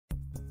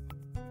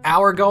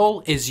Our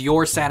goal is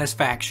your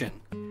satisfaction.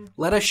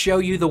 Let us show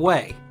you the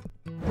way.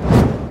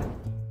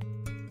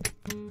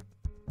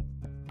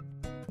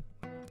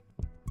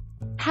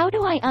 How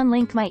do I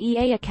unlink my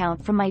EA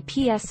account from my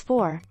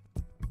ps4?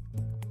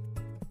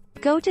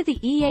 Go to the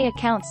EA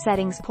account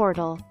settings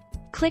portal.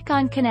 Click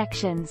on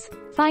Connections.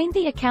 Find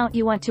the account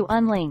you want to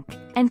unlink,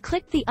 and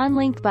click the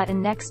Unlink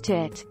button next to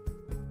it.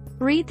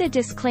 Read the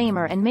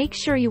disclaimer and make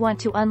sure you want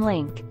to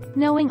unlink,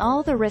 knowing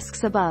all the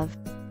risks above.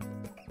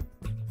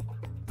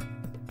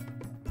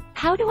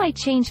 How do I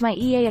change my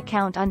EA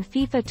account on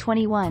FIFA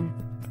 21?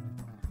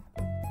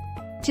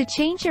 To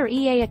change your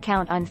EA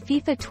account on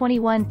FIFA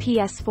 21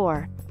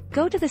 PS4,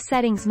 go to the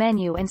Settings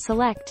menu and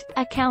select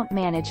Account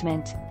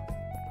Management.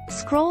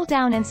 Scroll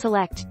down and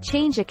select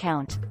Change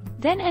Account,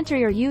 then enter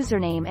your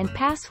username and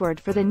password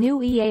for the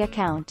new EA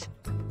account.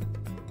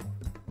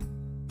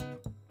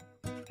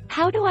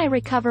 How do I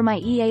recover my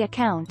EA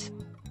account?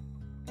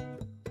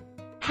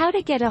 How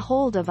to get a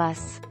hold of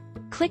us?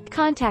 Click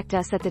Contact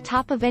Us at the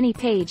top of any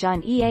page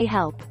on EA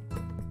Help.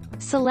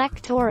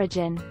 Select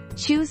Origin.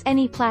 Choose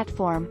any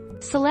platform.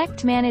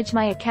 Select Manage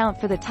My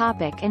Account for the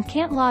topic and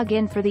can't log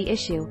in for the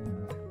issue.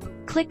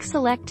 Click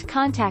Select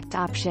Contact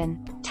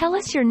option. Tell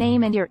us your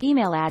name and your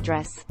email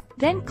address,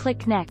 then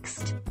click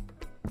Next.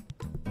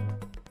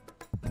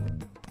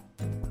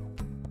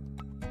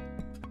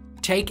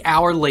 Take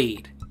our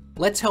lead.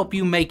 Let's help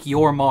you make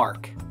your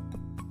mark.